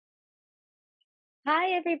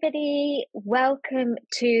Hi, everybody. Welcome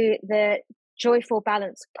to the Joyful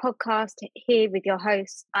Balance podcast here with your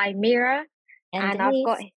host, I'm Mira, And and I've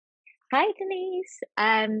got Denise. hi,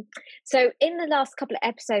 Denise. So in the last couple of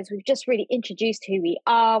episodes, we've just really introduced who we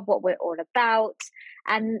are, what we're all about,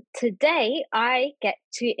 and today I get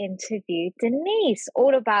to interview Denise,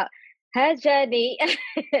 all about her journey.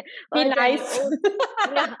 Be Her journey, nice. all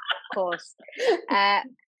no, of course.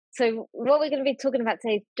 So what we're going to be talking about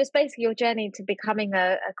today is just basically your journey to becoming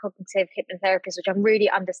a cognitive hypnotherapist, which I'm really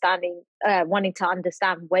wanting to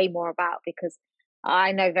understand way more about because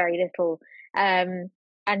I know very little. And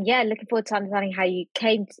yeah, looking forward to understanding how you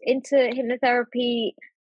came into hypnotherapy,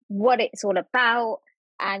 what it's all about,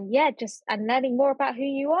 and yeah, and learning more about who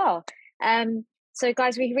you are. So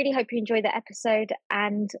guys, we really hope you enjoy the episode.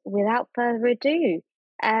 And without further ado,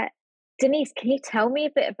 uh, Denise, can you tell me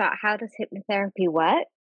a bit about how does hypnotherapy work?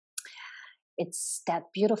 It's that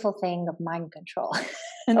beautiful thing of mind control.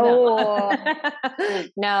 Oh,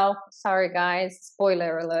 No, sorry guys.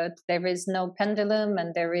 Spoiler alert. There is no pendulum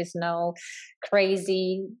and there is no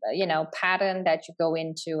crazy, pattern that you go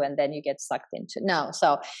into and then you get sucked into. No.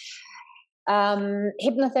 So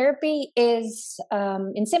hypnotherapy is,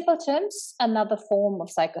 in simple terms, another form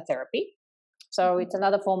of psychotherapy. So it's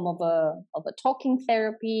another form of a talking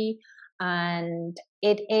therapy, and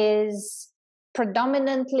it is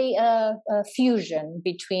predominantly a fusion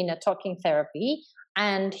between a talking therapy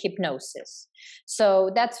and hypnosis. So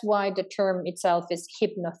that's why the term itself is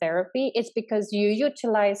hypnotherapy. It's because you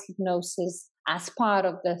utilize hypnosis as part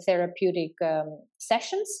of the therapeutic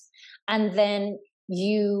sessions, and then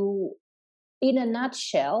you, in a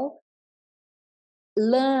nutshell,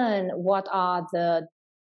 learn what are the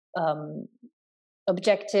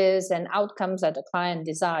objectives and outcomes that the client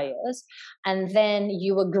desires, and then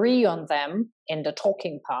you agree on them in the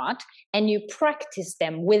talking part and you practice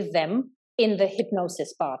them with them in the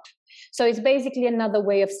hypnosis part. So it's basically another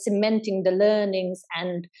way of cementing the learnings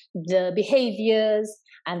and the behaviors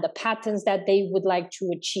and the patterns that they would like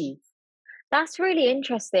to achieve. that's really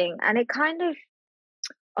interesting. And it kind of,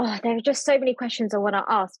 there are just so many questions I want to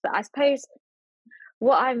ask. But I suppose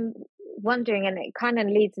what I'm wondering, and it kind of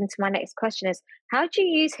leads into my next question, is how do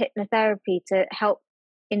you use hypnotherapy to help?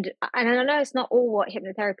 And I know it's not all what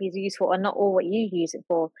hypnotherapy is used for, or not all what you use it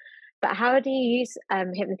for, but how do you use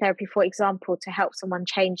hypnotherapy, for example, to help someone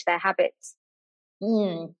change their habits?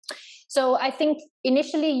 Mm. So I think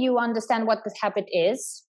initially you understand what this habit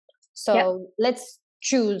is. So Yep. let's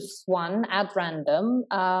choose one at random.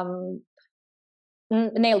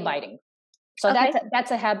 Nail biting. So Okay.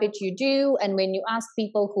 that's a habit you do, and when you ask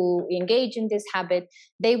people who engage in this habit,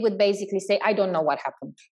 they would basically say, "I don't know what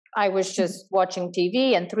happened. I was just watching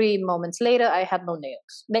TV, and 3 moments later, I had no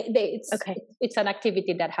nails." Okay. It's an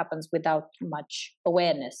activity that happens without much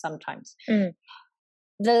awareness sometimes. Mm.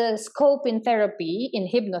 The scope in therapy, in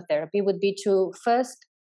hypnotherapy, would be to first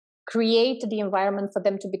create the environment for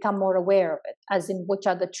them to become more aware of it, as in which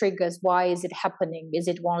are the triggers, why is it happening, is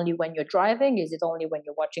it only when you're driving, is it only when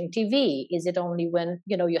you're watching TV, is it only when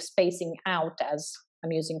you're spacing out, as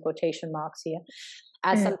I'm using quotation marks here,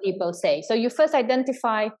 as some people say. So you first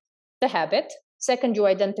identify the habit, second you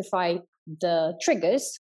identify the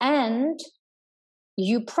triggers, and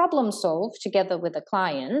you problem solve together with the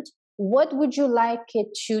client. What would you like it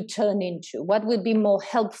to turn into? What would be more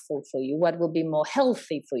helpful for you? What will be more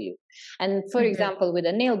healthy for you? And for example, with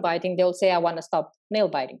a nail biting, they'll say, "I want to stop nail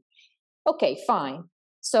biting." Okay, fine.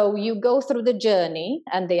 So you go through the journey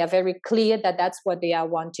and they are very clear that that's what they are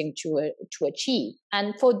wanting to achieve.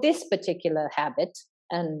 And for this particular habit,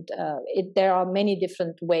 and there are many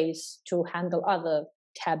different ways to handle other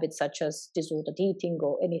habits such as disordered eating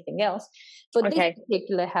or anything else. For this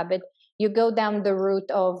particular habit, you go down the route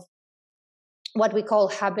of what we call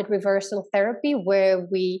habit reversal therapy, where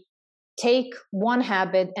we take one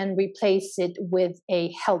habit and replace it with a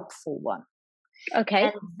helpful one. Okay.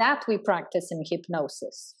 And that we practice in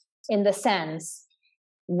hypnosis, in the sense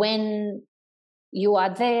when you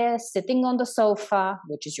are there sitting on the sofa,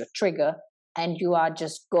 which is your trigger, and you are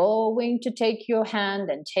just going to take your hand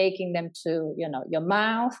and taking them to your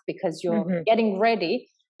mouth because you're getting ready.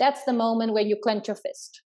 That's the moment where you clench your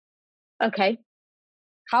fist. Okay.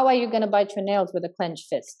 How are you going to bite your nails with a clenched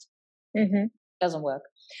fist? Doesn't work.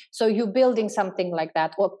 So you're building something like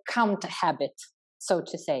that, or counter habit, so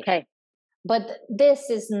to say. Okay. But this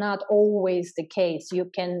is not always the case. You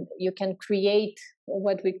can create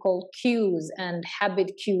what we call cues and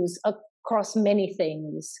habit cues across many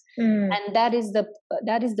things, and that is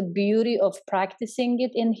the beauty of practicing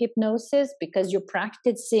it in hypnosis, because you're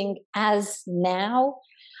practicing as now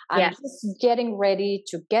I'm just getting ready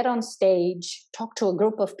to get on stage, talk to a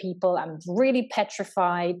group of people. I'm really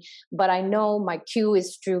petrified, but I know my cue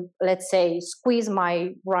is to, let's say, squeeze my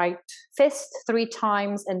right fist 3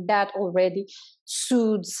 times, and that already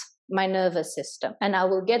soothes my nervous system. And I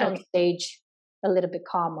will get on stage a little bit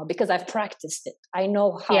calmer because I've practiced it. I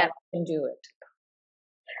know how I can do it.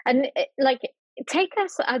 And like, take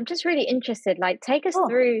us, I'm just really interested, like, take us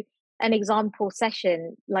through an example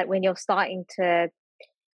session, like when you're starting to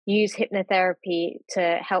use hypnotherapy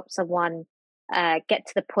to help someone get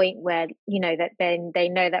to the point where, you know, that then they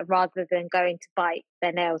know that rather than going to bite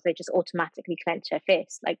their nails, they just automatically clench their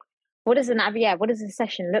fist. Like, what does what does a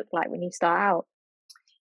session look like when you start out?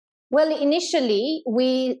 Well, initially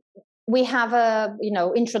we have a, you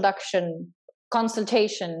know, introduction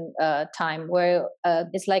consultation time where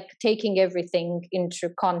it's like taking everything into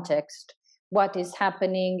context. What is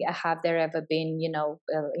happening? Have there ever been, you know,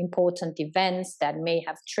 important events that may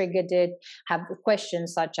have triggered it? Have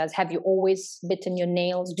questions such as, have you always bitten your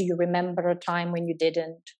nails? Do you remember a time when you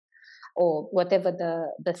didn't? Or whatever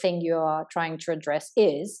the thing you are trying to address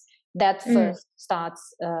is. That first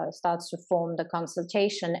starts to form the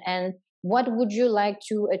consultation. And what would you like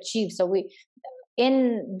to achieve? So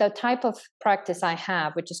in the type of practice I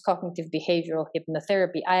have, which is cognitive behavioral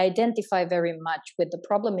hypnotherapy, I identify very much with the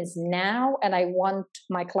problem is now, and I want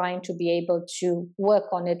my client to be able to work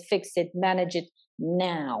on it, fix it, manage it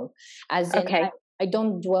now. As in, I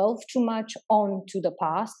don't dwell too much onto the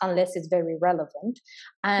past unless it's very relevant.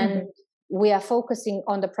 And we are focusing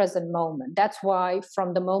on the present moment. That's why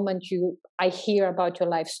from the moment I hear about your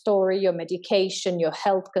life story, your medication, your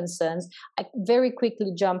health concerns, I very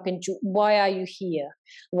quickly jump into, why are you here?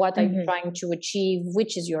 What are you trying to achieve?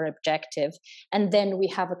 Which is your objective? And then we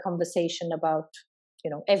have a conversation about, you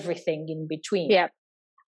know, everything in between. Yeah.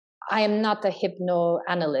 I am not a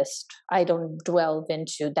hypnoanalyst. I don't delve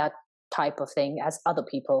into that type of thing as other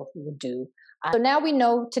people would do. So now we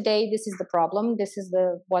know today this is the problem, this is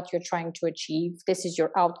what you're trying to achieve, this is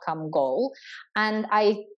your outcome goal, and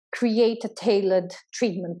I create a tailored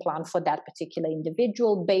treatment plan for that particular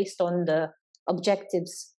individual based on the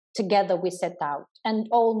objectives together we set out. And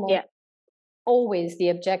always the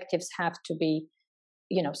objectives have to be,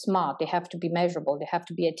 you know, smart, they have to be measurable, they have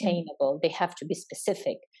to be attainable, they have to be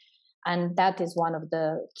specific. And that is one of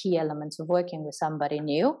the key elements of working with somebody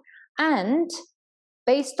new. And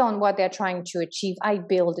based on what they're trying to achieve, I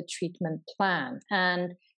build a treatment plan.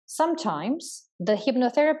 And sometimes the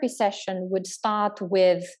hypnotherapy session would start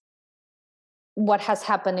with what has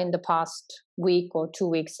happened in the past week or 2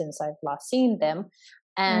 weeks since I've last seen them,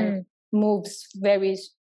 and moves very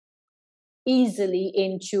easily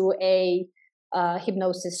into a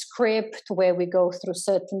hypnosis script where we go through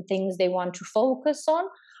certain things they want to focus on.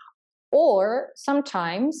 Or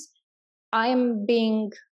sometimes I'm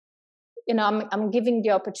giving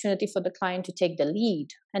the opportunity for the client to take the lead.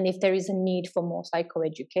 And if there is a need for more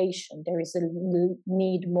psychoeducation, there is a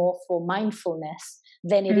need more for mindfulness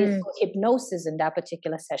than it is for hypnosis in that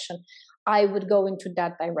particular session, I would go into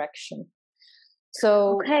that direction.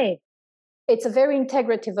 So it's a very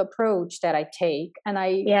integrative approach that I take. And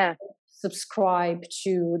I subscribe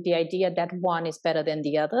to the idea that one is better than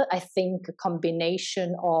the other. I think a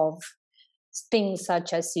combination of things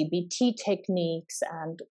such as CBT techniques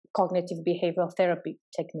and cognitive behavioral therapy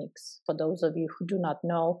techniques, for those of you who do not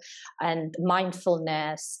know, and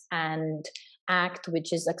mindfulness and ACT,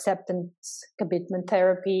 which is acceptance commitment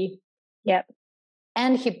therapy,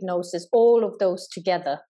 and hypnosis, all of those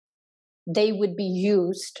together, they would be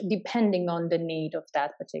used depending on the need of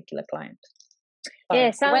that particular client. Yeah,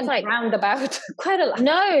 it sounds like roundabout quite a lot.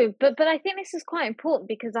 No, but I think this is quite important,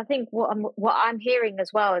 because I think what I'm hearing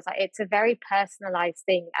as well is like it's a very personalized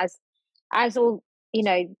thing, as all, you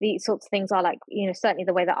know, these sorts of things are. Like, you know, certainly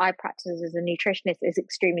the way that I practice as a nutritionist is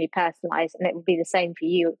extremely personalized, and it would be the same for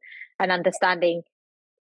you. And understanding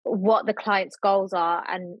what the client's goals are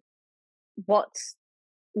and what's,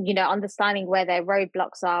 you know, understanding where their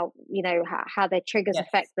roadblocks are, you know, how their triggers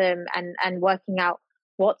affect them, and working out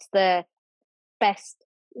what's the best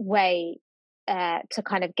way to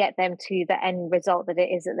kind of get them to the end result that it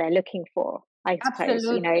is that they're looking for, I suppose.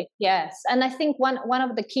 Absolutely. You know? Yes. And I think one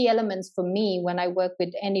of the key elements for me when I work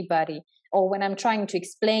with anybody, or when I'm trying to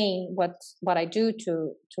explain what I do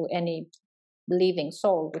to any living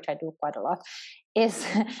soul, which I do quite a lot, is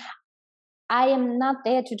I am not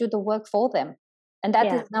there to do the work for them. And that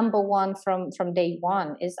is number one from day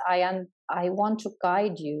one, is I want to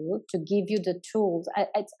guide you, to give you the tools.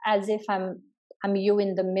 It's as if I'm you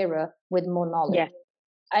in the mirror with more knowledge.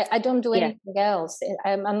 I don't do anything else.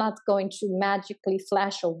 I'm not going to magically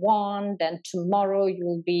flash a wand and tomorrow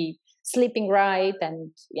you'll be sleeping right,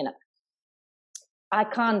 and I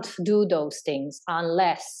can't do those things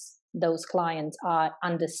unless those clients are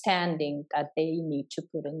understanding that they need to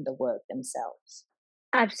put in the work themselves.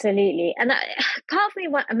 Absolutely. And part of me,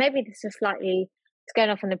 maybe this is slightly, it's going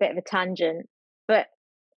off on a bit of a tangent, but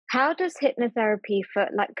how does hypnotherapy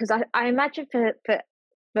because I imagine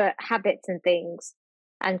for habits and things,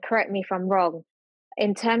 and correct me if I'm wrong,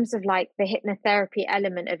 in terms of like the hypnotherapy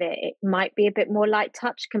element of it, it might be a bit more light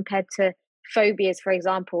touch compared to phobias, for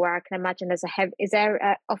example, where I can imagine is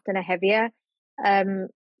there often a heavier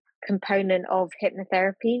component of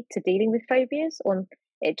hypnotherapy to dealing with phobias, or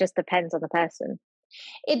it just depends on the person?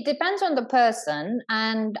 It depends on the person,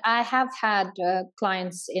 and I have had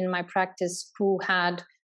clients in my practice who had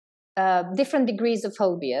different degrees of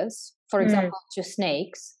phobias, for example, to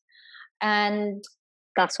snakes, and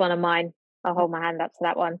that's one of mine. I'll hold my hand up to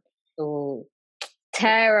that one. Ooh.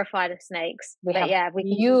 Terrified of snakes. We have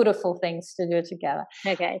beautiful things to do together.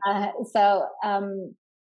 Okay. So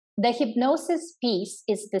the hypnosis piece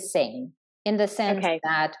is the same in the sense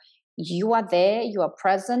that you are there, you are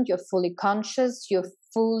present, you're fully conscious, you're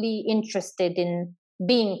fully interested in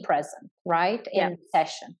being present, right? In the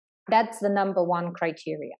session. That's the number one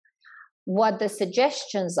criteria. What the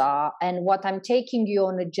suggestions are and what I'm taking you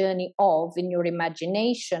on a journey of in your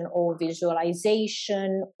imagination or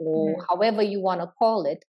visualization or however you want to call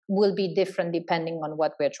it will be different depending on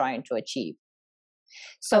what we're trying to achieve.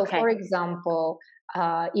 So, for example,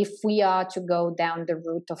 if we are to go down the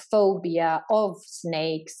route of phobia of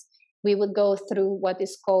snakes, we would go through what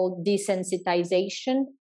is called desensitization,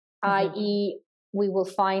 i.e., we will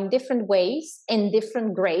find different ways in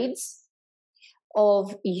different grades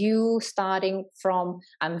of you starting from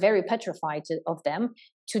I'm very petrified of them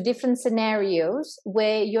to different scenarios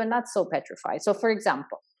where you're not so petrified. So, for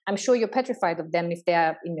example, I'm sure you're petrified of them if they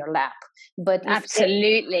are in your lap. But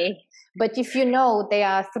absolutely. But if you know they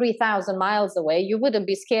are 3,000 miles away, you wouldn't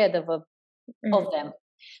be scared of them.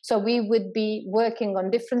 So we would be working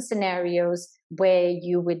on different scenarios where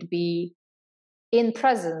you would be in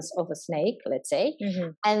presence of a snake, let's say.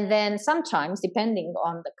 And then sometimes, depending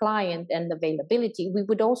on the client and availability, we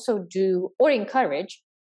would also do or encourage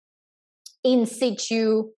in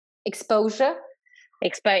situ exposure.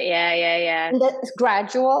 And that's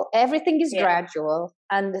gradual. Everything is gradual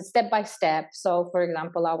and step by step. So, for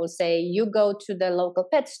example, I will say you go to the local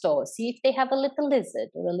pet store, see if they have a little lizard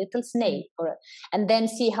or a little snake, and then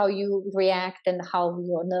see how you react and how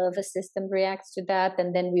your nervous system reacts to that.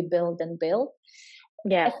 And then we build and build.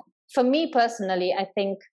 Yeah. For me personally, I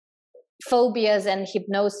think phobias and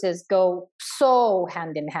hypnosis go so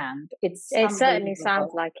hand in hand. It certainly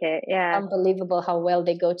sounds like it. Yeah. Unbelievable how well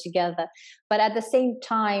they go together. But at the same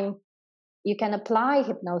time, you can apply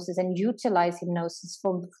hypnosis and utilize hypnosis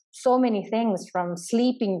for so many things, from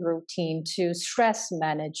sleeping routine to stress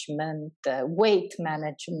management, weight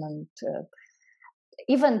management,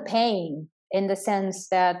 even pain, in the sense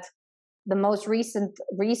that the most recent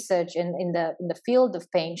research in the field of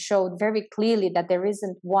pain showed very clearly that there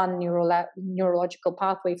isn't one neurological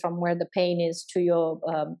pathway from where the pain is to your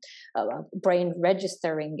brain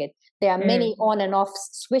registering it. There are many on and off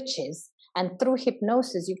switches, and through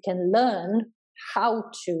hypnosis you can learn how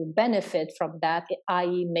to benefit from that,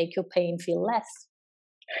 i.e. make your pain feel less.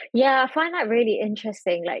 Yeah, I find that really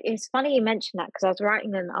interesting. Like, it's funny you mentioned that, because I was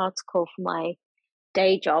writing an article for my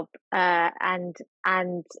day job, and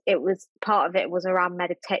it was part of it was around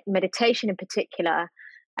meditation in particular,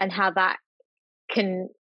 and how that can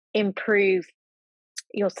improve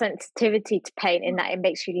your sensitivity to pain, in that it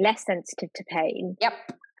makes you less sensitive to pain.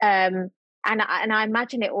 And I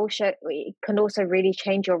imagine it can also really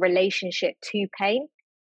change your relationship to pain,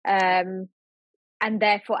 and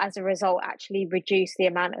therefore, as a result, actually reduce the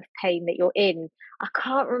amount of pain that you're in. I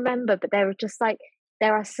can't remember, but there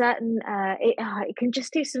are certain it can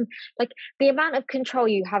just do some, like, the amount of control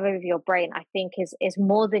you have over your brain, I think is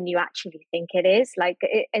more than you actually think it is. Like,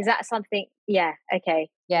 is that something? Yes,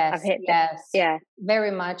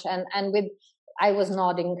 very much. And with, I was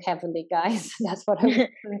nodding heavily, guys. That's what I was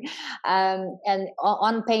doing. And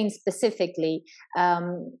on pain specifically,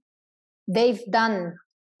 they've done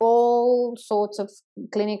all sorts of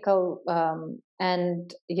clinical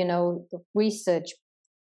and research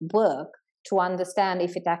work to understand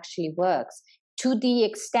if it actually works, to the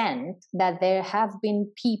extent that there have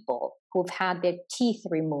been people who've had their teeth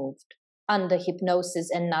removed under hypnosis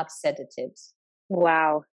and not sedatives.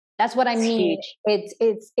 Wow. That's what I mean. Huge.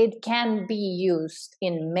 It can be used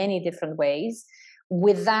in many different ways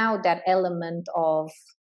without that element of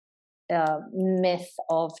myth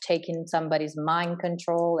of taking somebody's mind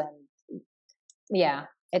control. And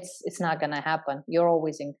It's not going to happen. You're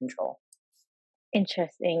always in control.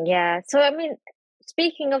 Interesting. Yeah. So, I mean,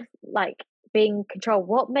 speaking of like being in control,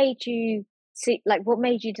 what made you what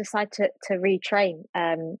made you decide to retrain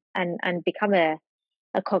and become a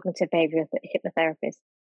cognitive behavioral hypnotherapist?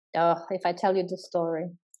 Oh, if I tell you the story,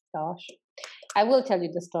 gosh, I will tell you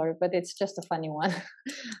the story, but it's just a funny one.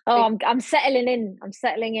 Oh, I'm settling in. I'm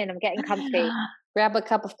settling in. I'm getting comfy. Grab a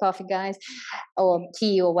cup of coffee, guys, or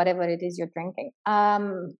tea, or whatever it is you're drinking.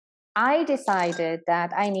 I decided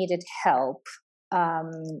that I needed help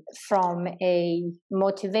from a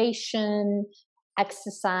motivation,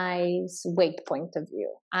 exercise, weight point of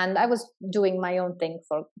view. And I was doing my own thing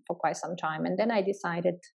for quite some time. And then I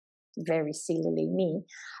decided, very sillily me,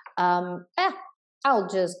 I'll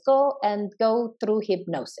just go through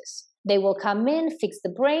hypnosis. They will come in, fix the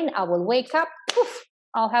brain, I will wake up, poof,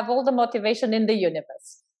 I'll have all the motivation in the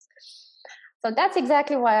universe. So that's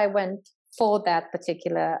exactly why I went for that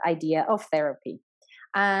particular idea of therapy.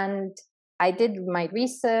 And I did my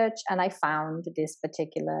research and I found this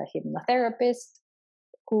particular hypnotherapist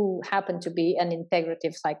who happened to be an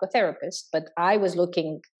integrative psychotherapist, but I was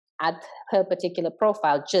looking at her particular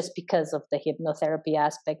profile just because of the hypnotherapy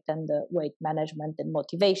aspect and the weight management and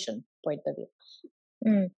motivation point of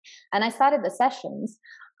view. And I started the sessions,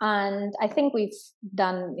 and I think we've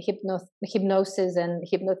done hypnosis and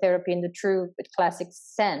hypnotherapy in the true classic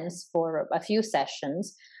sense for a few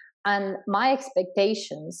sessions. And my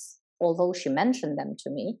expectations, although she mentioned them to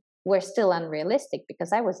me, were still unrealistic,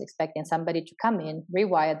 because I was expecting somebody to come in,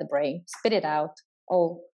 rewire the brain, spit it out,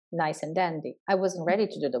 all nice and dandy. I wasn't ready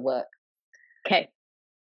to do the work. Okay.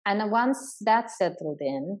 And once that settled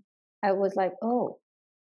in, I was like, oh,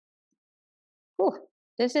 whew,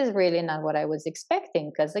 this is really not what I was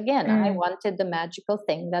expecting. Because again, I wanted the magical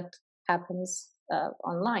thing that happens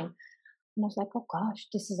online. And I was like, oh gosh,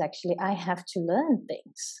 this is actually, I have to learn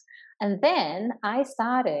things. And then I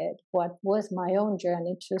started what was my own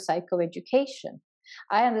journey to psychoeducation.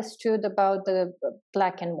 I understood about the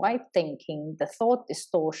black and white thinking, the thought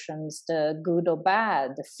distortions, the good or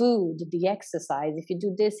bad, the food, the exercise. If you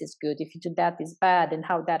do this, it's good. If you do that, it's bad, and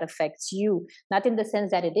how that affects you. Not in the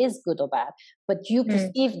sense that it is good or bad, but you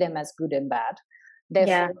perceive them as good and bad.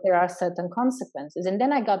 Therefore, there are certain consequences. And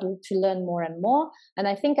then I got to learn more and more. And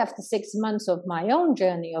I think after 6 months of my own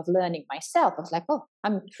journey of learning myself, I was like, oh,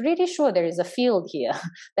 I'm pretty sure there is a field here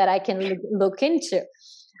that I can look into.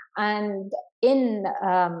 And in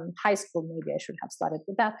high school, maybe I should have started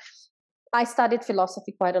with that, I studied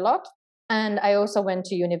philosophy quite a lot. And I also went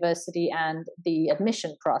to university, and the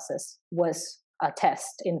admission process was a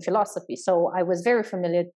test in philosophy. So I was very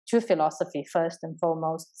familiar to philosophy first and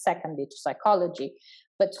foremost, secondly to psychology,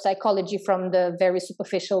 but psychology from the very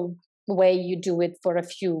superficial way you do it for a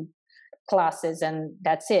few classes and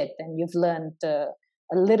that's it. And you've learned a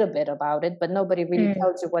little bit about it, but nobody really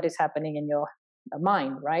tells you what is happening in your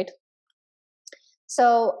mind, right?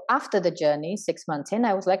 So after the journey, 6 months in,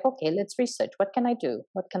 I was like, okay, let's research. What can I do?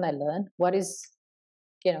 What can I learn? What is,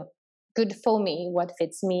 good for me? What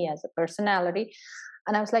fits me as a personality?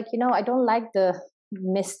 And I was like, I don't like the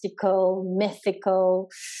mythical,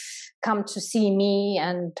 come to see me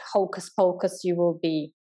and hocus pocus, you will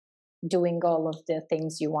be doing all of the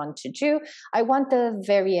things you want to do. I want a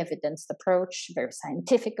very evidence approach, very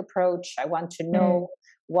scientific approach. I want to know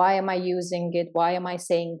why am I using it? Why am I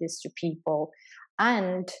saying this to people?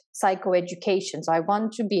 And psychoeducation. So I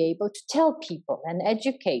want to be able to tell people and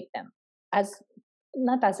educate them, as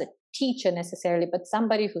not as a teacher necessarily, but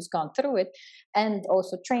somebody who's gone through it and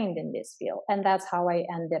also trained in this field. And that's how I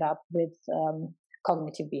ended up with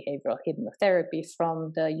Cognitive Behavioural Hypnotherapy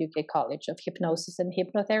from the UK College of Hypnosis and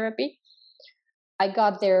Hypnotherapy. I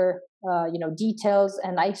got their details,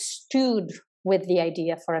 and I stood with the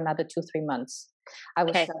idea for another 2-3 months. I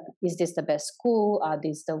was like, is this the best school? Are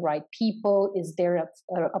these the right people? Is their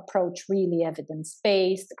approach really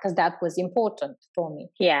evidence-based? Because that was important for me.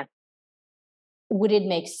 Yeah. Would it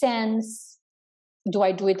make sense? Do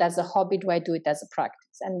I do it as a hobby? Do I do it as a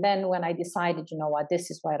practice? And then when I decided,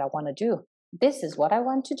 this is what I want to do. This is what I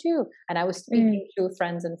want to do. And I was speaking to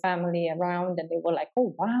friends and family around, and they were like,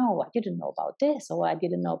 oh, wow, I didn't know about this, or I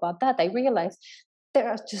didn't know about that. I realized there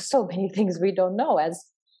are just so many things we don't know as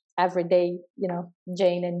everyday,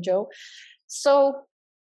 Jane and Joe. So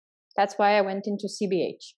that's why I went into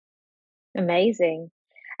CBH. Amazing.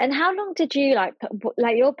 And how long did you like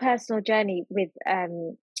your personal journey with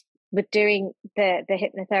doing the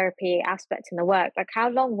hypnotherapy aspect in the work? Like, how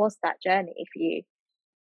long was that journey for you?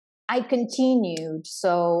 I continued.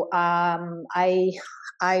 So I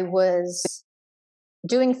was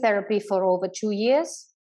doing therapy for over 2 years.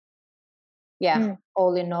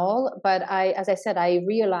 all in all. But as I said, I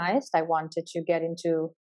realized I wanted to get into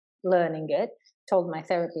learning it. Told my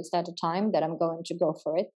therapist at the time that I'm going to go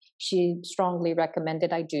for it. She strongly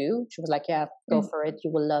recommended I do. She was like, yeah, go for it.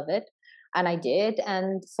 You will love it. And I did.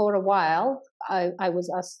 And for a while, I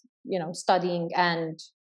was, studying and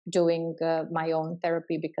doing my own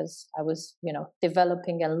therapy because I was,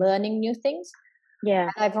 developing and learning new things. Yeah.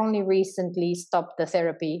 And I've only recently stopped the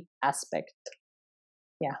therapy aspect.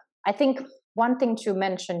 Yeah. I think one thing to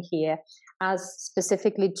mention here, as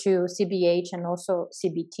specifically to CBH and also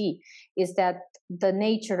CBT, is that the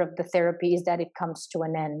nature of the therapy is that it comes to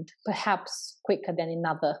an end, perhaps quicker than in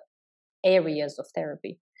other areas of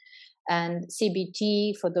therapy. And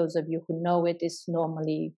CBT, for those of you who know it, is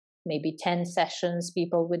normally maybe 10 sessions,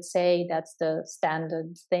 people would say. That's the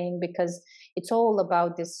standard thing, because it's all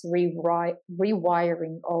about this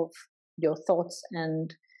rewiring of your thoughts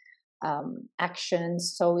and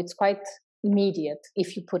actions. So it's quite immediate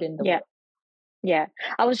if you put in the work. Yeah.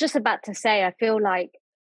 I was just about to say, I feel like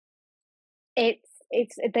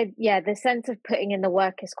the sense of putting in the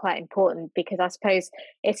work is quite important, because I suppose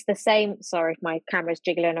it's the same. Sorry if my camera's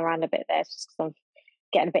jiggling around a bit there, it's just because I'm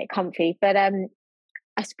getting a bit comfy. But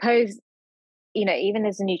I suppose, even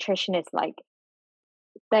as a nutritionist, like,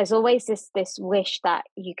 there's always this wish that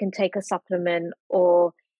you can take a supplement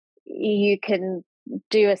or you can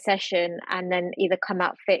do a session and then either come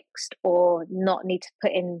out fixed or not need to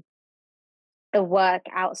put in the work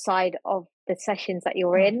outside of the sessions that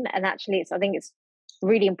you're in. And actually, I think it's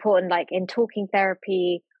really important, like in talking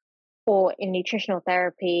therapy or in nutritional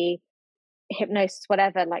therapy, hypnosis,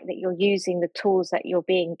 whatever, like that you're using the tools that you're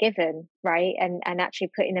being given, right? And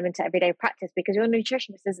actually putting them into everyday practice, because your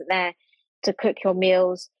nutritionist isn't there to cook your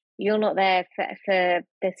meals. You're not there for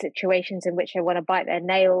the situations in which they want to bite their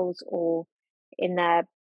nails, or in the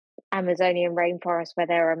Amazonian rainforest where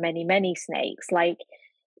there are many, many snakes. Like,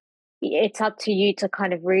 it's up to you to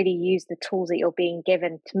kind of really use the tools that you're being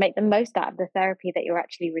given to make the most out of the therapy that you're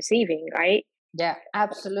actually receiving, right? Yeah,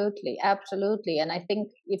 absolutely. And I think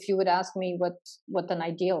if you would ask me what an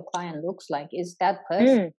ideal client looks like, is that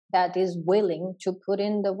person that is willing to put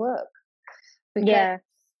in the work. Because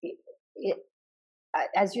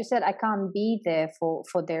as you said, I can't be there for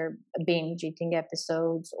their binge eating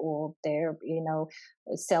episodes, or their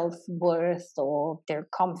self-worth, or their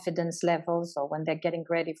confidence levels, or when they're getting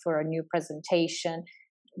ready for a new presentation.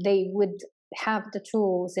 They would have the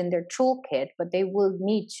tools in their toolkit, but they will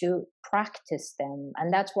need to practice them.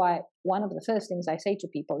 And that's why one of the first things I say to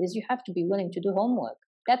people is you have to be willing to do homework.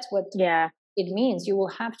 That's what it means. You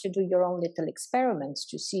will have to do your own little experiments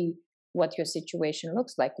to see what your situation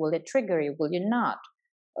looks like. Will it trigger you? Will you not?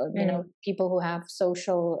 People who have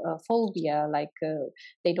social phobia, like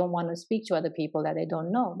they don't want to speak to other people that they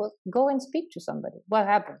don't know. Well, go and speak to somebody. What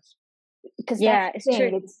happens? Because it's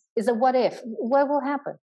true. It's a what if. What will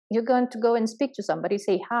happen? You're going to go and speak to somebody,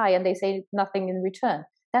 say hi, and they say nothing in return.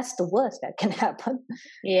 That's the worst that can happen.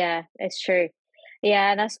 Yeah, it's true.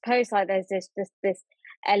 Yeah, and I suppose like there's this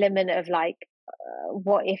element of like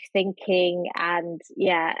what if thinking, and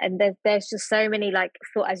there's just so many, like,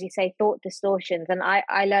 thought, as you say, thought distortions. And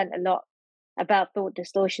I learned a lot about thought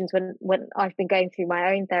distortions when I've been going through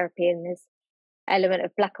my own therapy, and this element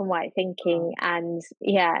of black and white thinking. And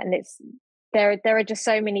it's there are just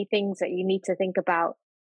so many things that you need to think about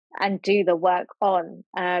and do the work on.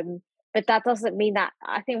 But that doesn't mean that,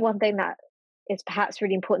 I think one thing that is perhaps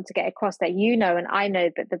really important to get across, that and I know,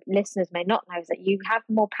 but the listeners may not know, is that you have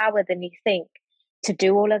more power than you think to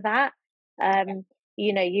do all of that.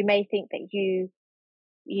 You may think that you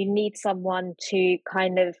need someone to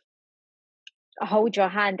kind of hold your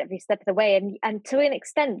hand every step of the way, and to an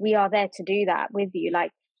extent we are there to do that with you.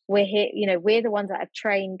 Like, we're here, we're the ones that have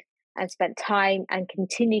trained and spent time and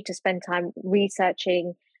continue to spend time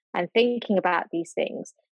researching and thinking about these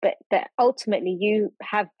things, but ultimately you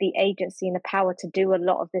have the agency and the power to do a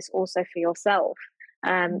lot of this also for yourself.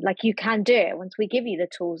 Like, you can do it. Once we give you the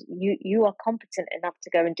tools, you are competent enough to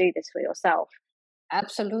go and do this for yourself.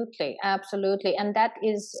 Absolutely. And that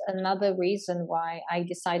is another reason why I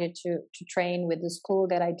decided to train with the school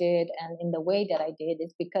that I did and in the way that I did,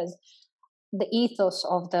 is because the ethos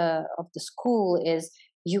of the school is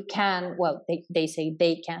you can, well, they say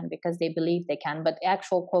they can because they believe they can, but the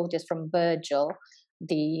actual quote is from Virgil,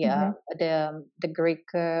 the Greek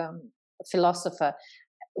philosopher,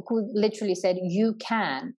 who literally said, you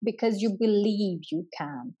can because you believe you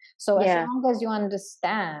can. So as long as you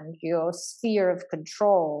understand your sphere of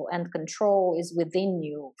control, and control is within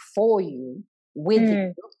you, for you, with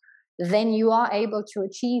you, then you are able to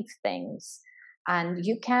achieve things. And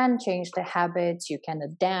you can change the habits, you can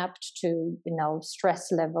adapt to,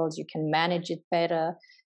 stress levels, you can manage it better,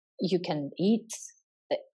 you can eat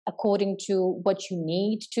according to what you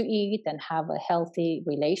need to eat and have a healthy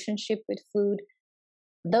relationship with food.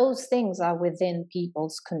 Those things are within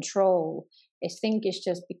people's control. I think it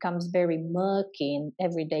just becomes very murky in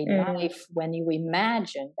everyday life when you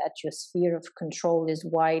imagine that your sphere of control is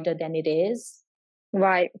wider than it is.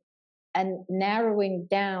 Right. And narrowing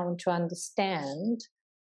down to understand,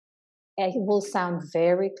 it will sound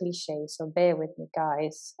very cliche, so bear with me,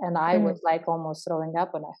 guys. And I was like almost throwing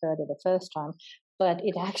up when I heard it the first time, but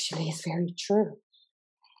it actually is very true.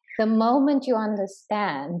 The moment you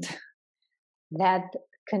understand that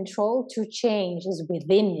control to change is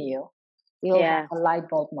within you, you'll have a light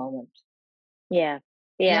bulb moment. Yeah.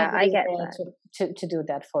 I get there to do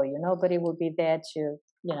that for you. Nobody will be there to,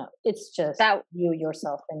 it's just that, you,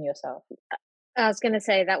 yourself, and yourself. I was going to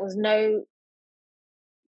say that was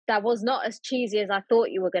not as cheesy as I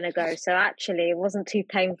thought you were going to go. So actually it wasn't too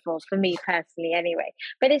painful for me personally anyway.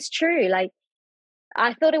 But it's true. Like,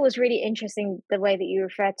 I thought it was really interesting the way that you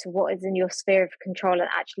referred to what is in your sphere of control and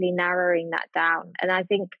actually narrowing that down. And I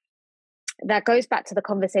think that goes back to the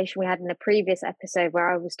conversation we had in a previous episode where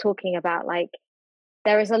I was talking about, like,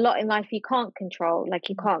 there is a lot in life you can't control. Like,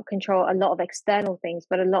 you can't control a lot of external things,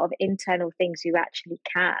 but a lot of internal things you actually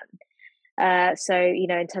can. So,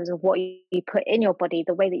 in terms of what you put in your body,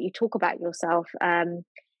 the way that you talk about yourself,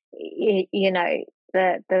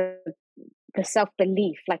 the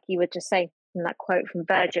self-belief, like you were just saying in that quote from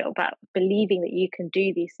Virgil about believing that you can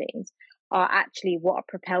do these things, are actually what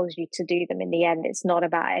propels you to do them in the end. It's not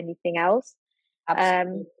about anything else.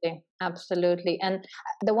 Absolutely. And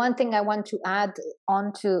the one thing I want to add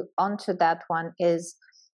onto that one is,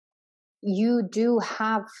 you do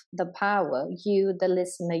have the power. You, the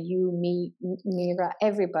listener, you, me, Mira,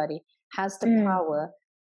 everybody has the power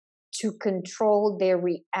to control their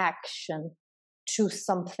reaction to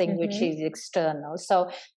something which is external. So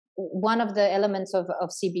one of the elements of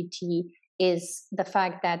CBT is the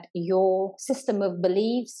fact that your system of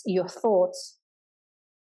beliefs, your thoughts,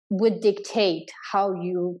 would dictate how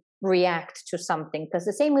you react to something, because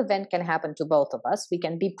the same event can happen to both of us. We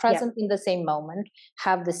can be present in the same moment,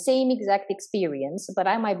 have the same exact experience, but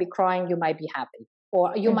I might be crying, you might be happy,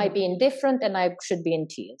 or you might be indifferent and I should be in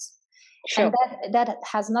tears. Sure. And that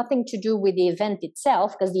has nothing to do with the event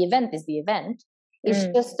itself, because the event is the event. It's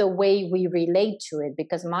just the way we relate to it,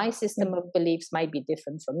 because my system of beliefs might be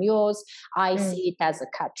different from yours. I see it as a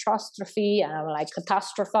catastrophe, and I'm like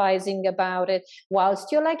catastrophizing about it,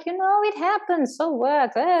 whilst you're like, it happens, so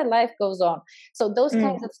what? Life goes on. So those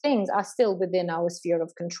kinds of things are still within our sphere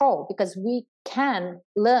of control, because we can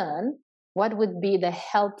learn what would be the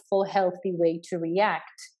helpful, healthy way to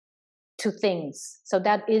react to things. So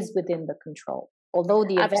that is within the control, although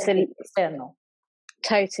the event is external.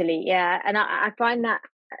 Totally, yeah. And I find that,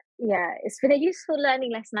 it's been a useful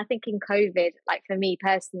learning lesson, I think, in COVID, like for me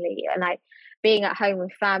personally, and like being at home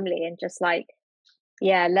with family and just like,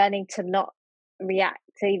 learning to not react,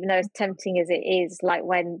 even though as tempting as it is, like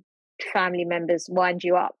when family members wind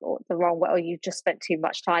you up or the wrong way, or you just spent too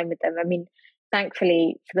much time with them. I mean,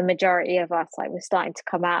 thankfully for the majority of us, like, we're starting to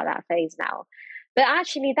come out of that phase now. But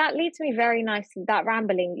actually that leads me very nicely, that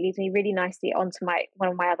rambling leads me really nicely onto one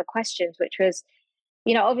of my other questions, which was,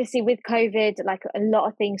 obviously with COVID, like a lot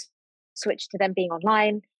of things switched to them being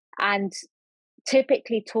online, and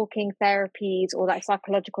typically talking therapies or like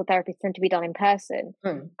psychological therapies tend to be done in person.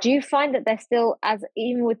 Do you find that they're still,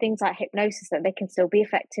 even with things like hypnosis, that they can still be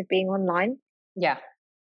effective being online? Yeah.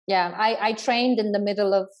 I trained in the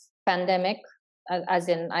middle of pandemic, as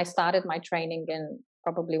in I started my training in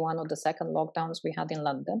probably one of the second lockdowns we had in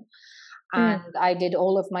London. And I did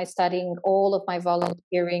all of my studying, all of my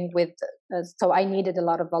volunteering so I needed a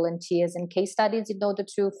lot of volunteers and case studies in order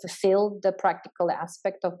to fulfill the practical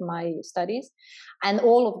aspect of my studies. And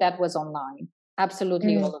all of that was online,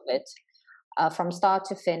 absolutely all of it, from start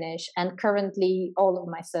to finish. And currently all of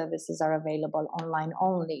my services are available online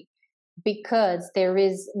only, because there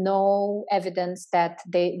is no evidence that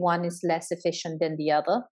one is less efficient than the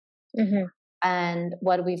other. And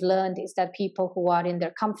what we've learned is that people who are in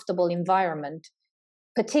their comfortable environment,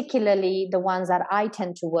 particularly the ones that I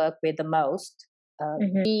tend to work with the most,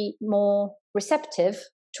 be more receptive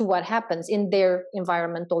to what happens in their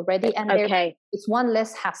environment already. And it's one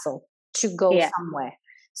less hassle to go somewhere.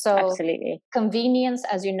 So absolutely, convenience,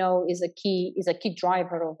 as you know, is a key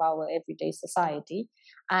driver of our everyday society.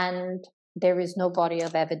 And there is no body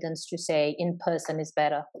of evidence to say in person is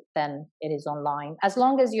better than it is online, as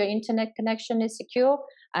long as your internet connection is secure.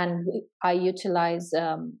 And I utilize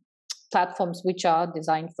platforms which are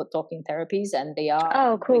designed for talking therapies, and they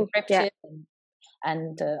are cool. encrypted,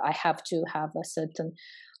 and I have to have a certain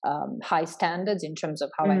high standards in terms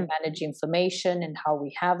of how I manage information and how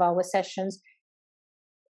we have our sessions.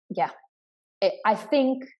 Yeah, I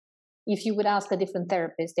think if you would ask a different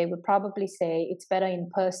therapist, they would probably say it's better in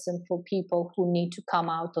person for people who need to come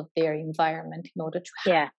out of their environment in order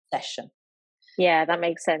to have a session. Yeah, that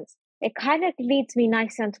makes sense. It kind of leads me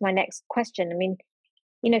nicely onto my next question. I mean,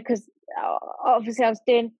 because obviously I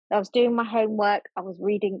was doing my homework. I was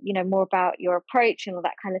reading, more about your approach and all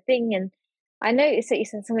that kind of thing. And I noticed that you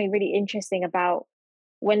said something really interesting about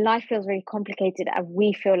when life feels really complicated and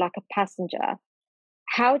we feel like a passenger.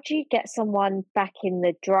 How do you get someone back in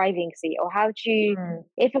the driving seat? Or how do you,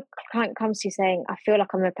 if a client comes to you saying, I feel like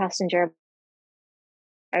I'm a passenger of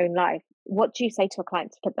my own life, what do you say to a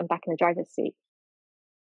client to put them back in the driver's seat?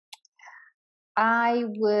 I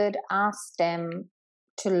would ask them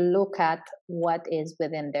to look at what is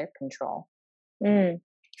within their control.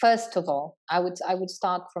 First of all, I would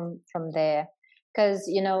start from there, because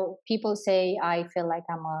people say, I feel like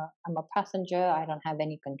I'm a passenger, I don't have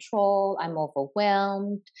any control, I'm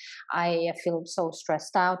overwhelmed, I feel so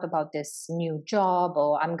stressed out about this new job,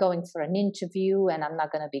 or I'm going for an interview and I'm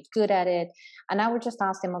not going to be good at it. And I would just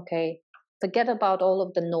ask them, okay, forget about all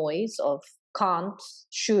of the noise of can'ts,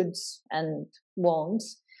 shoulds, and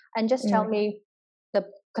won'ts, and just tell me the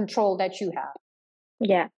control that you have.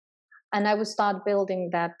 Yeah. And I would start building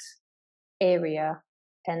that area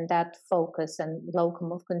and that focus and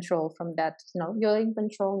locum of control from that. You're in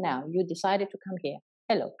control now. You decided to come here.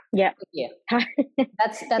 Hello. Yeah. Yeah.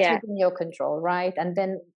 That's within your control, right? And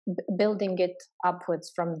then building it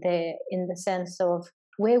upwards from there, in the sense of,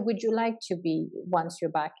 where would you like to be once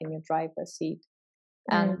you're back in your driver's seat?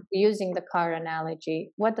 And using the car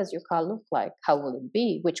analogy, what does your car look like? How will it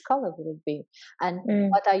be? Which color will it be? And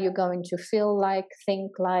what are you going to feel like,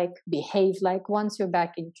 think like, behave like once you're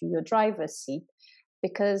back into your driver's seat?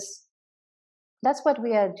 Because that's what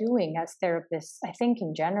we are doing as therapists. I think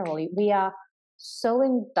in general, we are so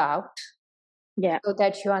in doubt, so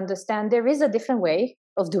that you understand there is a different way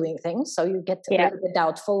of doing things. So you get a little bit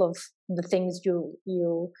doubtful of the things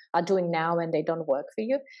you are doing now and they don't work for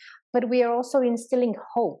you. But we are also instilling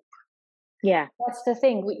hope. Yeah. That's the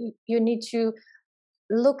thing. You need to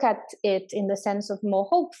look at it in the sense of more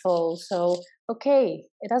hopeful. So, okay,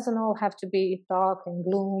 it doesn't all have to be dark and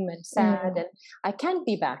gloom and sad, and I can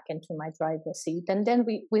be back into my driver's seat. And then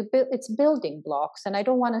we build, it's building blocks. And I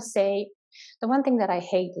don't want to say, the one thing that I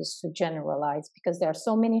hate is to generalize, because there are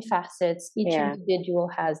so many facets. Each individual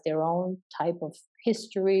has their own type of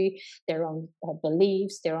history, their own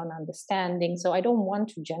beliefs, their own understanding. So I don't want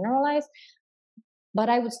to generalize, but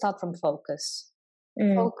I would start from focus.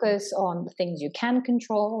 Focus on the things you can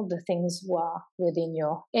control, the things who are within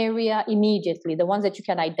your area immediately, the ones that you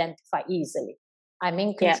can identify easily. I'm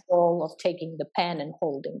in control of taking the pen and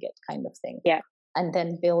holding it, kind of thing. Yeah. And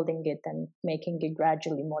then building it and making it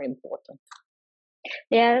gradually more important.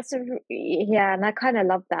 Yeah, and I kind of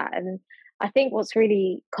love that. And I think what's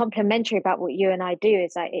really complimentary about what you and I do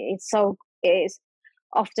is that it is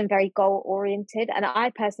often very goal oriented, and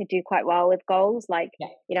I personally do quite well with goals. Like,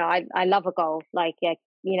 I love a goal, like,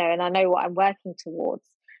 and I know what I'm working towards.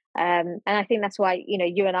 And I think that's why,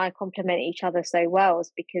 you and I complement each other so well,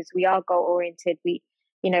 is because we are goal oriented. We,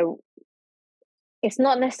 it's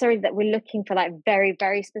not necessarily that we're looking for like very,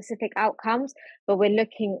 very specific outcomes, but we're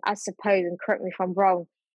looking, I suppose, and correct me if I'm wrong,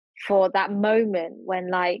 for that moment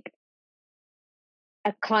when like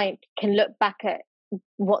a client can look back at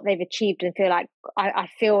what they've achieved and feel like, I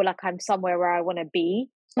feel like I'm somewhere where I want to be.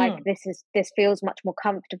 Like this feels much more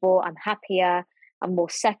comfortable. I'm happier. I'm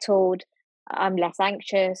more settled. I'm less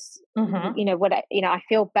anxious. I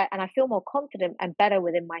feel better, and I feel more confident and better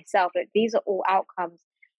within myself. Like, these are all outcomes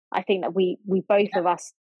I think that we both of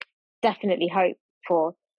us definitely hope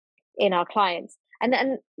for in our clients. And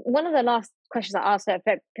then one of the last questions I asked,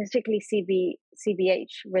 particularly CBH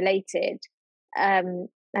related, and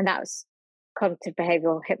that was cognitive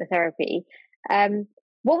behavioural hypnotherapy.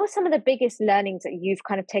 What were some of the biggest learnings that you've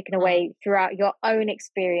kind of taken away throughout your own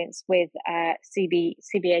experience with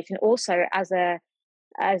CBH, and also as a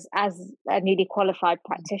newly qualified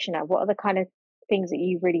practitioner? What are the kind of things that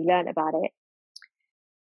you've really learned about it?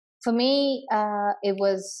 For me, it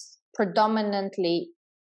was predominantly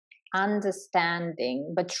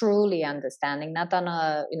understanding, but truly understanding, not on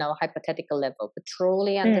a hypothetical level, but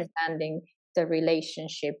truly understanding the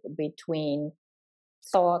relationship between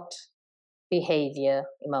thought, behavior,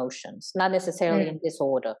 emotions, not necessarily in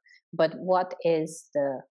disorder, but what is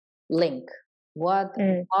the link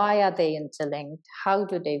Why are they interlinked? How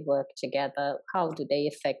do they work together? How do they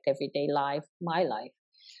affect everyday life, my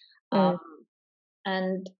life?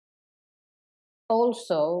 And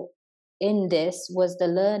also in this was the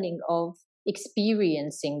learning of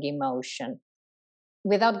experiencing emotion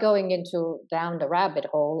without going into down the rabbit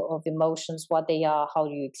hole of emotions, what they are, how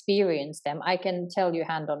you experience them. I can tell you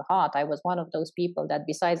hand on heart, I was one of those people that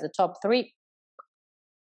besides the top 3,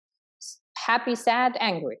 happy, sad,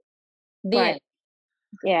 angry, the end.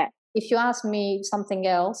 Yeah. If you ask me something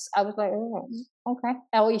else, I was like, oh, okay.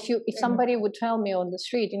 Or if somebody would tell me on the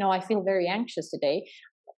street, I feel very anxious today,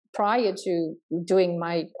 prior to doing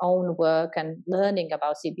my own work and learning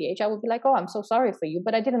about CBH, I would be like, oh, I'm so sorry for you,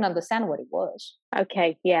 but I didn't understand what it was.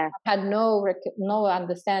 Okay, yeah. I had no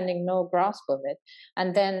understanding, no grasp of it.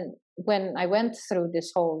 And then when I went through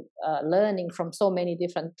this whole learning from so many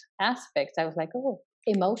different aspects, I was like, oh,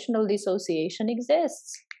 emotional dissociation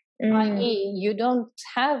exists. I.e., you don't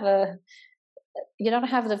have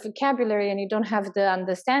the vocabulary and you don't have the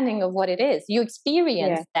understanding of what it is. You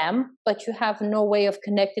experience them, but you have no way of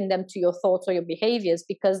connecting them to your thoughts or your behaviors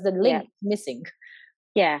because the link is missing.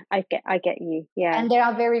 Yeah, I get you. Yeah. And there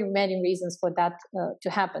are very many reasons for that to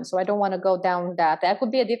happen. So I don't want to go down that. That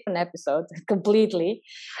could be a different episode completely.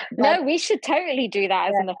 No, we should totally do that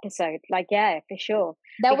as an episode. Like, yeah, for sure.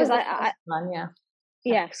 That because was the first one, yeah.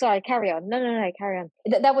 Yeah, sorry, carry on. No, carry on.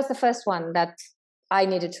 That was the first one that I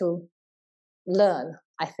needed to learn,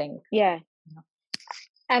 I think. Yeah.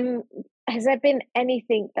 Has there been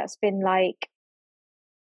anything that's been like,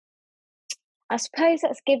 I suppose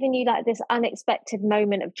that's given you like this unexpected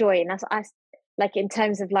moment of joy, and I like in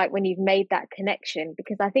terms of like when you've made that connection?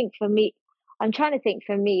 Because I think for me, I'm trying to think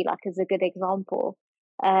for me like as a good example,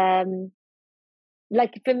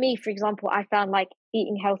 like for me, for example, I found like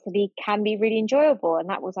eating healthily can be really enjoyable, and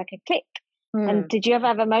that was like a click. And did you ever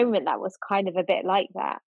have a moment that was kind of a bit like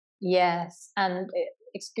that? Yes, and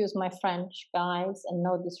excuse my French, guys, and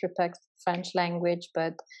no disrespect to French language,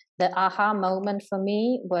 but the aha moment for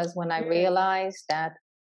me was when I realized that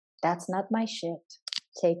that's not my shit.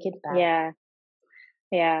 Take it back.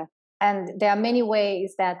 Yeah. And there are many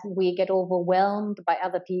ways that we get overwhelmed by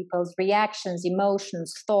other people's reactions,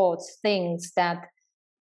 emotions, thoughts, things that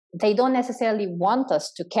they don't necessarily want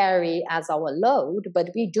us to carry as our load, but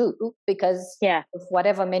we do because of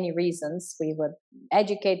whatever many reasons. We were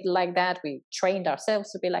educated like that. We trained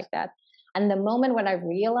ourselves to be like that. And the moment when I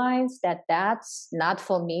realized that that's not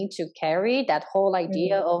for me to carry, that whole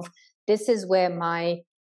idea of this is where my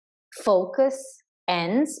focus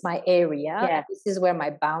ends, my area, this is where my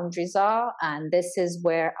boundaries are, and this is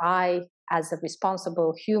where I, as a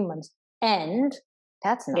responsible human, end,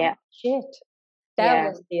 that's not my shit. That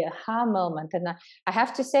was the aha moment. And I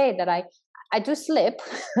have to say that I do slip,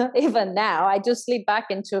 even now, I do slip back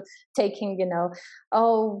into taking,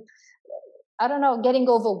 I don't know, getting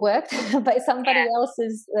overworked by somebody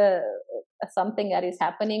else's something that is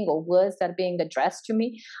happening or words that are being addressed to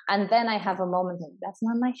me. And then I have a moment of, that's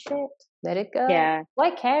not my shit. Let it go. Yeah.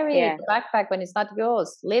 Why carry the backpack when it's not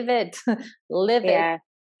yours? Live it. Live it.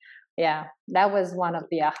 Yeah. That was one of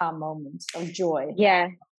the aha moments of joy. Yeah.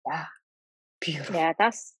 Beautiful. Yeah,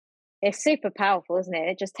 it's super powerful, isn't it?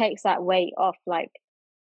 It just takes that weight off, like,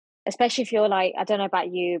 especially if you're like, I don't know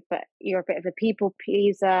about you, but you're a bit of a people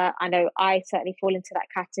pleaser. I know I certainly fall into that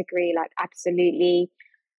category, like absolutely.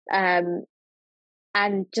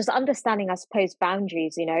 And just understanding, I suppose,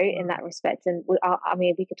 boundaries, in that respect. And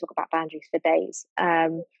we could talk about boundaries for days.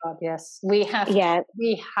 God, yes, we have to.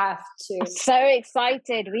 We have to. I'm so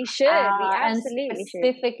excited. We should. We absolutely should.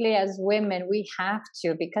 Specifically as women, we have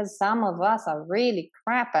to, because some of us are really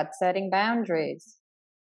crap at setting boundaries.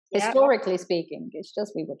 Yep. Historically speaking, it's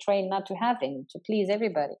just we were trained not to have any, to please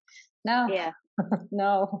everybody. No. Yeah.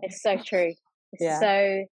 No. It's so true.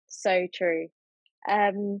 It's so true.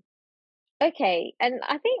 Okay, and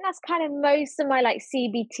I think that's kind of most of my like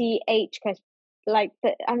CBTH questions. Like,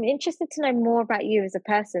 but I'm interested to know more about you as a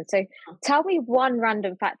person. So, tell me one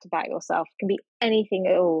random fact about yourself. It can be anything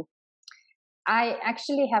at all. I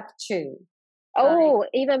actually have 2. Oh,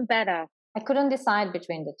 even better. I couldn't decide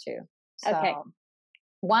between the 2. So, okay.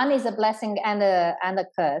 One is a blessing and a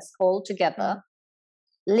curse all together,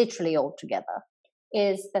 literally all together,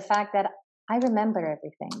 is the fact that I remember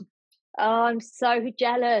everything. Oh, I'm so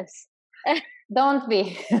jealous. Don't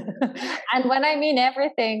be. And when I mean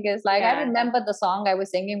everything is like, I remember the song I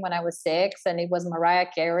was singing when I was 6, and it was Mariah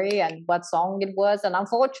Carey, and what song it was. And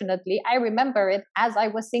unfortunately, I remember it as I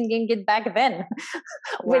was singing it back then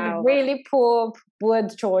with really poor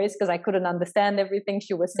word choice, because I couldn't understand everything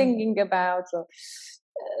she was singing about. So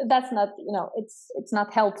that's not, it's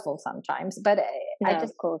not helpful sometimes, but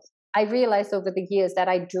of course. I realized over the years that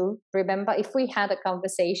I do remember if we had a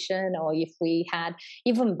conversation, or if we had,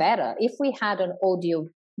 even better, if we had an audio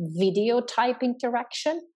video type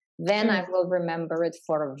interaction, then I will remember it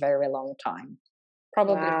for a very long time,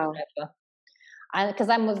 probably forever. And because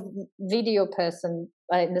I'm a video person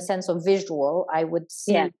in the sense of visual, I would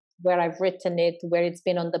see where I've written it, where it's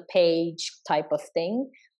been on the page type of thing,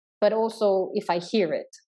 but also if I hear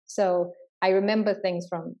it. So I remember things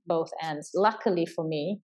from both ends. Luckily for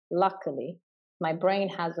me, my brain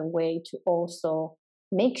has a way to also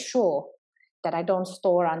make sure that I don't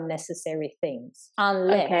store unnecessary things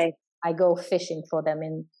unless I go fishing for them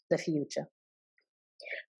in the future.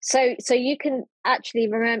 So you can actually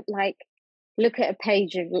remember, like, look at a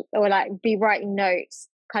page of, or like be writing notes,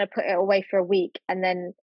 kind of put it away for a week, and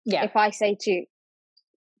then if I say to you,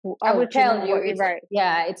 I will tell you what you wrote.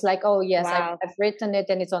 It's like, oh yes, I've written it,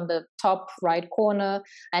 and it's on the top right corner,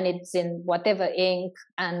 and it's in whatever ink,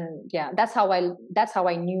 and that's how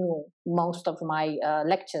I knew most of my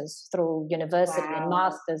lectures through university and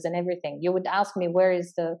masters and everything. You would ask me where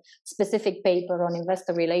is the specific paper on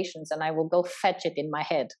investor relations, and I will go fetch it in my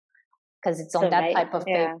head because it's on that type of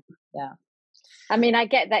paper. I mean, I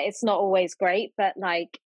get that it's not always great, but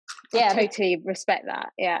like, I totally respect that.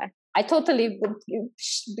 I totally,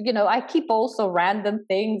 I keep also random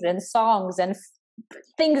things and songs and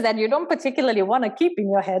things that you don't particularly want to keep in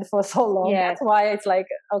your head for so long. That's why it's like,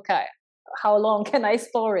 okay, how long can I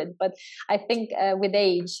store it? But I think with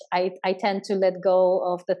age, I tend to let go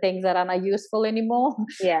of the things that are not useful anymore.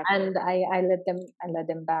 And I let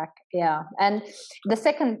them back. And the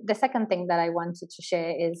second thing that I wanted to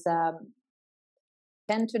share is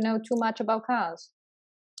tend to know too much about cars.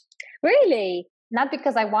 Really? Not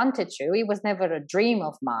because I wanted to. It was never a dream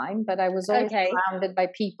of mine, but I was always surrounded by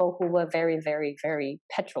people who were very, very, very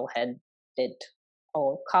petrol-headed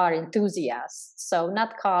or car enthusiasts. So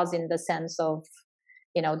not cars in the sense of,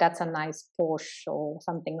 that's a nice Porsche or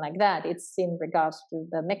something like that. It's in regards to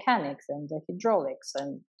the mechanics and the hydraulics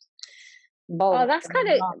and both. Oh, that's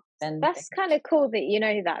kind of cool that you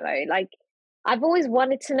know that though. Like, I've always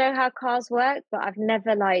wanted to know how cars work, but I've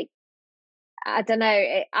never I don't know.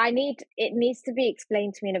 It needs to be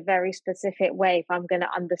explained to me in a very specific way if I'm going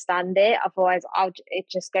to understand it. Otherwise, it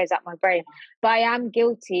just goes up my brain. But I am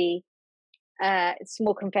guilty.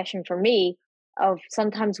 Small confession from me of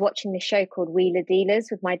sometimes watching this show called Wheeler Dealers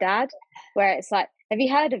with my dad, where it's like, have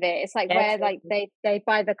you heard of it? It's like where like they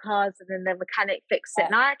buy the cars and then the mechanic fixes it.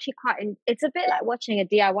 And I actually it's a bit like watching a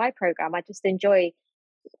DIY program. I just enjoy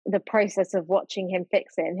the process of watching him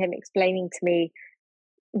fix it and him explaining to me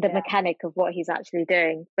the mechanic of what he's actually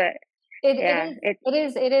doing. But it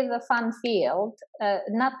is a fun field,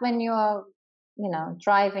 not when you're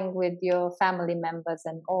driving with your family members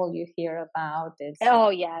and all you hear about is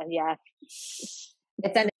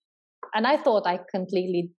and I thought I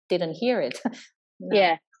completely didn't hear it.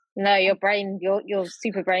 No, your brain, your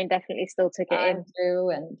super brain definitely still took it in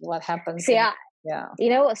through. And what happens you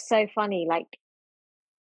know what's so funny, like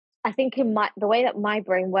I think the way that my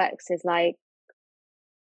brain works is like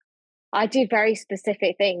I do very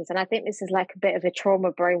specific things, and I think this is like a bit of a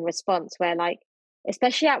trauma brain response where, like,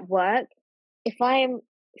 especially at work, if I am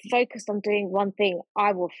focused on doing one thing,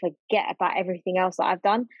 I will forget about everything else that I've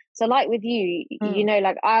done. So like with you,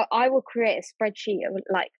 like I will create a spreadsheet of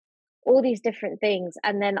like all these different things,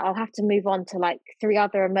 and then I'll have to move on to like 3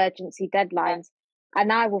 other emergency deadlines,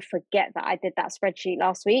 and I will forget that I did that spreadsheet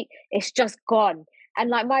last week. It's just gone. And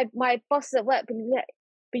like my bosses at work,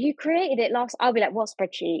 but you created it last. I'll be like, what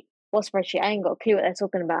spreadsheet? I ain't got a clue what they're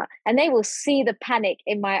talking about. And they will see the panic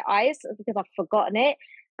in my eyes because I've forgotten it.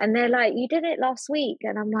 And they're like, you did it last week.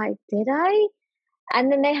 And I'm like, did I? And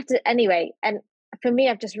then they have to, anyway. And for me,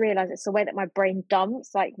 I've just realized it's the way that my brain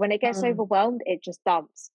dumps. Like when it gets overwhelmed, it just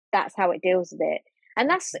dumps. That's how it deals with it. And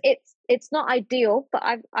it's not ideal, but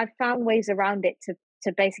I've found ways around it to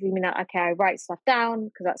basically mean that, okay, I write stuff down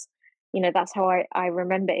because that's how I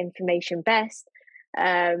remember information best.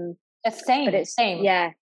 Same.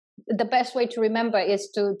 Yeah. The best way to remember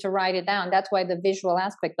is to write it down. That's why the visual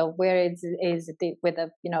aspect of where it is with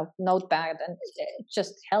a notepad, and it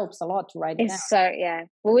just helps a lot to write it down. So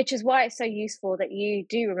well, which is why it's so useful that you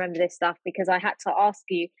do remember this stuff, because I had to ask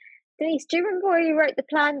you, Denise, do you remember where you wrote the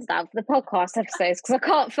plans down for the podcast episodes? Because I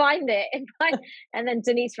can't find it. And then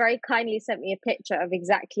Denise very kindly sent me a picture of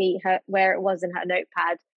exactly where it was in her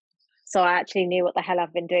notepad, so I actually knew what the hell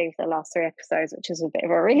I've been doing for the last 3 episodes, which is a bit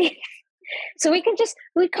of a relief. So we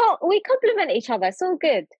complement each other. It's all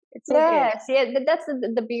good. It's all good. That's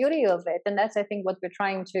the beauty of it, and that's I think what we're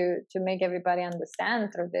trying to make everybody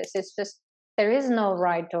understand through this. It's just there is no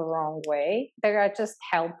right or wrong way. There are just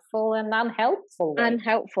helpful and unhelpful ways.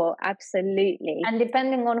 Unhelpful, absolutely. And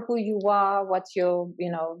depending on who you are, what's your,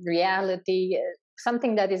 reality,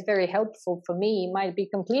 something that is very helpful for me might be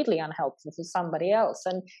completely unhelpful for somebody else.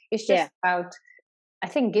 And it's just about, I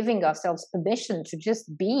think, giving ourselves permission to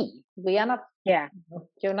just be. We are not,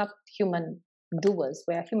 you're not human doers.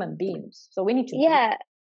 We are human beings. So we need to be.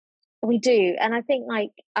 We do. And I think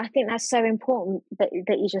that's so important that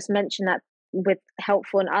you just mentioned that with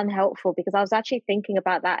helpful and unhelpful, because I was actually thinking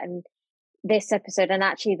about that in this episode, and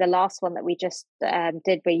actually the last one that we just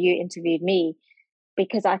did where you interviewed me,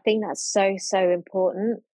 because I think that's so, so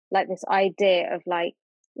important. Like this idea of like,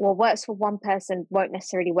 what works for one person won't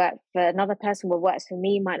necessarily work for another person. What works for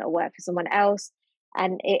me might not work for someone else.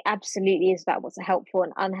 And it absolutely is about what's helpful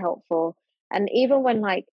and unhelpful. And even when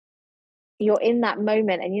like you're in that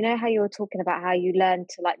moment, and you know how you were talking about how you learn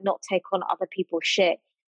to like not take on other people's shit,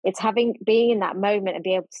 it's being in that moment and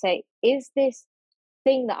be able to say, is this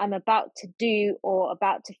thing that I'm about to do or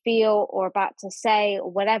about to feel or about to say or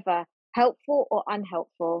whatever helpful or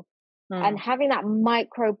unhelpful? And having that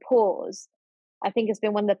micro pause, I think, has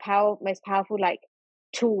been one of the most powerful like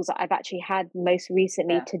tools that I've actually had most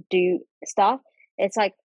recently to do stuff. It's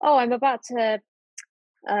like, oh, I'm about to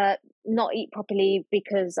not eat properly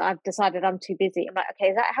because I've decided I'm too busy. I'm like, okay,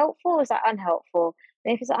 is that helpful or is that unhelpful?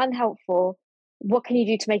 And if it's unhelpful, what can you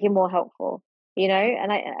do to make it more helpful?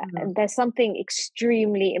 And there's something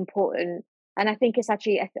extremely important, and I think it's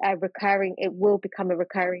actually it will become a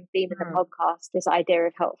recurring theme in the podcast, this idea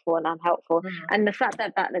of helpful and unhelpful, and the fact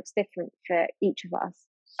that looks different for each of us.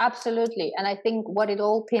 Absolutely. And I think what it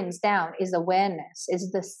all pins down is awareness, is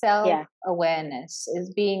the self-awareness,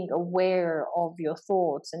 is being aware of your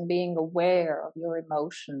thoughts and being aware of your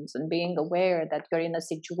emotions and being aware that you're in a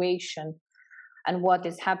situation and what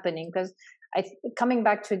is happening. Because coming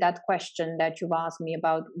back to that question that you've asked me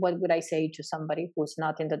about, what would I say to somebody who's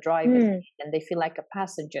not in the driver's seat and they feel like a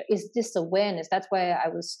passenger, is this awareness. That's why I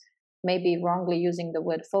was maybe wrongly using the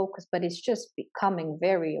word focus, but it's just becoming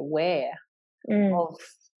very aware of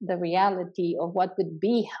the reality of what would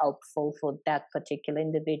be helpful for that particular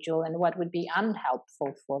individual and what would be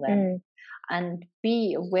unhelpful for them, and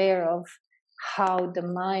be aware of how the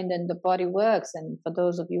mind and the body works. And for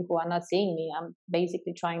those of you who are not seeing me, I'm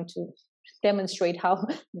basically trying to demonstrate how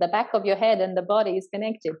the back of your head and the body is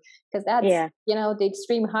connected, because that's the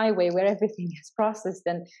extreme highway where everything is processed,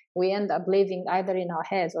 and we end up living either in our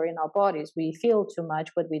heads or in our bodies. We feel too much,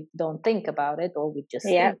 but we don't think about it, or we just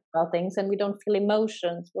think about things and we don't feel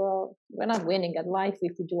emotions. Well, we're not winning at life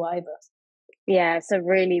if we do either. Yeah, it's a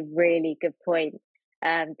really, really good point.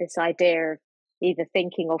 This idea of either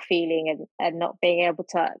thinking or feeling and not being able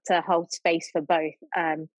to hold space for both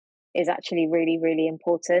is actually really, really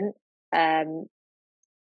important. And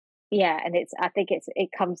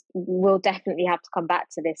we'll definitely have to come back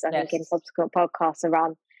to this, I think, in subsequent podcasts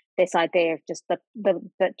around this idea of just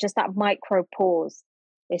just that micro pause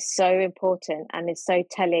is so important and is so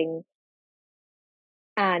telling,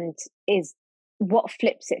 and is what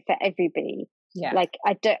flips it for everybody. Like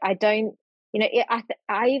I don't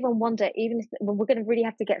I even wonder, even if we're going to really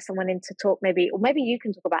have to get someone in to talk, maybe you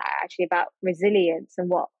can talk about actually about resilience and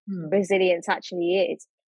what resilience actually is.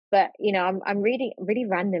 But I'm reading really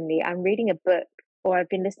randomly. I'm reading a book, or I've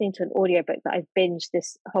been listening to an audiobook that I've binged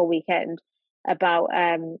this whole weekend about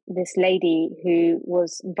this lady who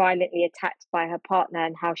was violently attacked by her partner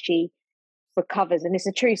and how she recovers. And it's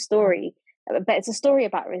a true story, but it's a story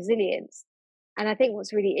about resilience. And I think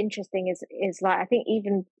what's really interesting is like, I think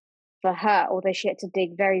even for her, although she had to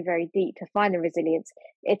dig very, very deep to find the resilience,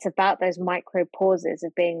 it's about those micro pauses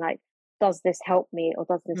of being like, does this help me or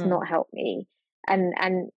does this not help me? And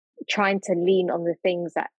trying to lean on the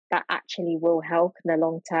things that actually will help in the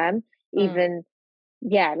long term, even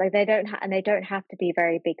like they don't have to be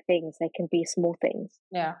very big things. They can be small things.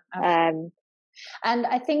 Absolutely. And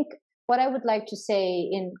I think what I would like to say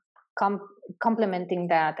in complementing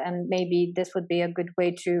that, and maybe this would be a good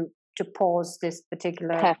way to pause this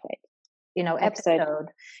particular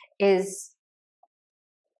episode, is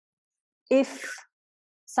if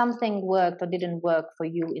something worked or didn't work for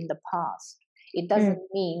you in the past, it doesn't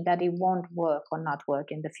mean that it won't work or not work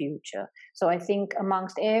in the future. So I think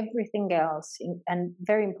amongst everything else, and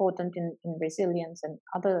very important in resilience and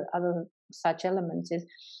other such elements, is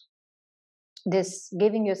this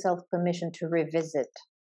giving yourself permission to revisit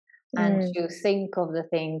and to think of the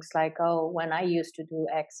things like, oh, when I used to do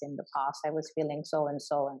X in the past, I was feeling so and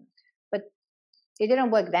so, but it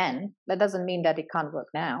didn't work then. That doesn't mean that it can't work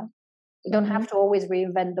now. You don't have to always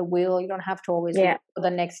reinvent the wheel. You don't have to always look for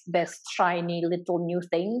the next best shiny little new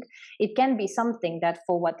thing. It can be something that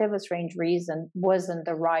for whatever strange reason wasn't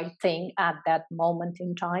the right thing at that moment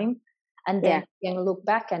in time. And then you can look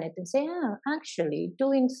back at it and say, actually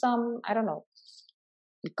doing some, I don't know,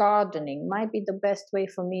 gardening might be the best way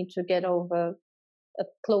for me to get over a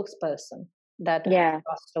close person that has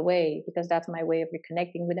passed away, because that's my way of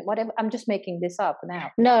reconnecting with it. Whatever, I'm just making this up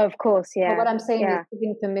now. No, of course, But what I'm saying is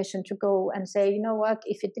giving permission to go and say, you know what,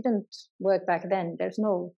 if it didn't work back then, there's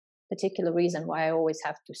no particular reason why I always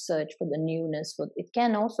have to search for the newness. It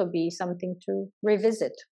can also be something to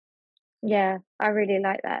revisit. Yeah, I really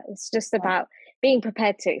like that. It's just about being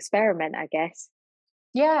prepared to experiment, I guess.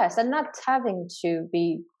 Yes, and not having to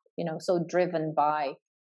be, so driven by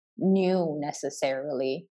new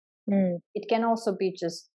necessarily. It can also be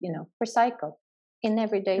just, recycle in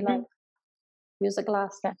everyday life. Use a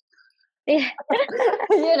glass. Yeah.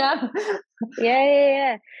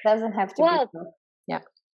 Yeah. Doesn't have to be. Yeah.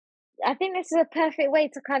 I think this is a perfect way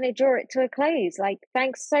to kind of draw it to a close. Like,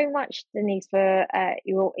 thanks so much, Denise, for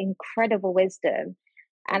your incredible wisdom.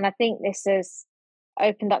 And I think this has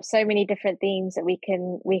opened up so many different themes that we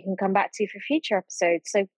can come back to for future episodes.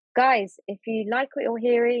 So guys, if you like what you're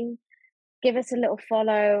hearing, give us a little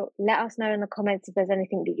follow. Let us know in the comments if there's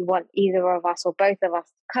anything that you want either of us or both of us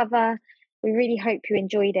to cover. We really hope you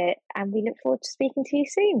enjoyed it, and we look forward to speaking to you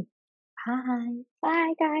soon. Bye.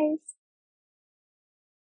 Bye, guys.